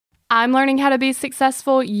I'm learning how to be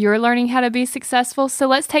successful. You're learning how to be successful. So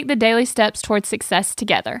let's take the daily steps towards success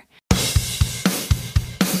together.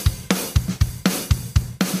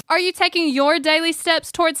 Are you taking your daily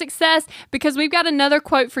steps towards success? Because we've got another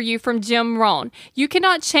quote for you from Jim Rohn. You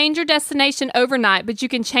cannot change your destination overnight, but you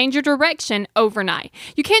can change your direction overnight.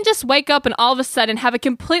 You can't just wake up and all of a sudden have a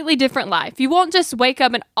completely different life. You won't just wake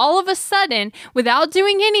up and all of a sudden, without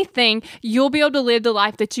doing anything, you'll be able to live the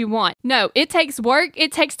life that you want. No, it takes work,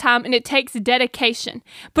 it takes time, and it takes dedication.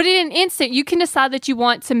 But in an instant, you can decide that you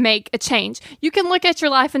want to make a change. You can look at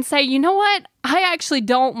your life and say, you know what? I actually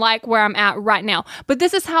don't like where I'm at right now, but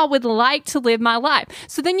this is how I would like to live my life.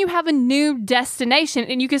 So then you have a new destination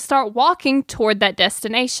and you can start walking toward that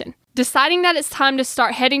destination. Deciding that it's time to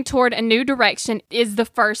start heading toward a new direction is the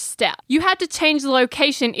first step. You have to change the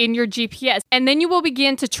location in your GPS, and then you will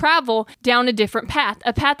begin to travel down a different path,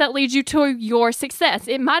 a path that leads you to your success.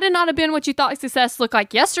 It might not have been what you thought success looked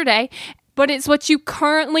like yesterday, but it's what you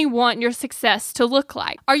currently want your success to look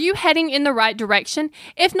like. Are you heading in the right direction?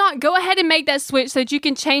 If not, go ahead and make that switch so that you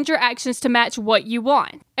can change your actions to match what you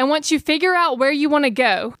want. And once you figure out where you want to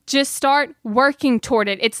go, just start working toward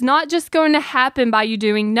it. It's not just going to happen by you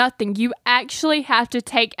doing nothing. You actually have to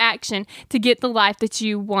take action to get the life that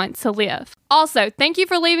you want to live. Also, thank you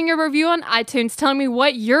for leaving a review on iTunes telling me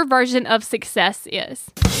what your version of success is.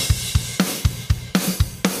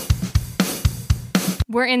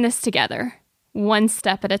 We're in this together, one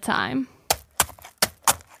step at a time.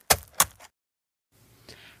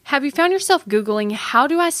 Have you found yourself Googling, how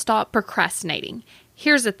do I stop procrastinating?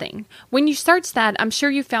 Here's the thing. When you search that, I'm sure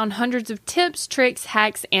you found hundreds of tips, tricks,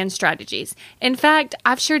 hacks, and strategies. In fact,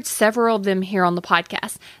 I've shared several of them here on the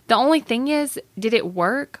podcast. The only thing is, did it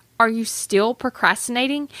work? Are you still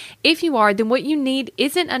procrastinating? If you are, then what you need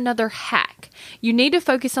isn't another hack. You need to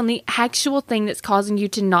focus on the actual thing that's causing you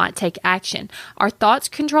to not take action. Our thoughts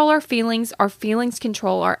control our feelings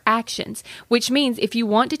control our actions, which means if you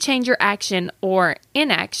want to change your action or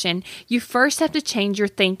inaction, you first have to change your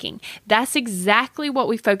thinking. That's exactly what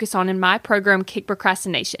we focus on in my program, Kick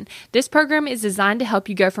Procrastination. This program is designed to help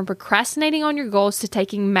you go from procrastinating on your goals to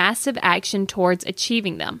taking massive action towards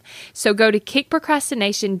achieving them. So go to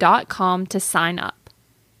kickprocrastination.com to sign up.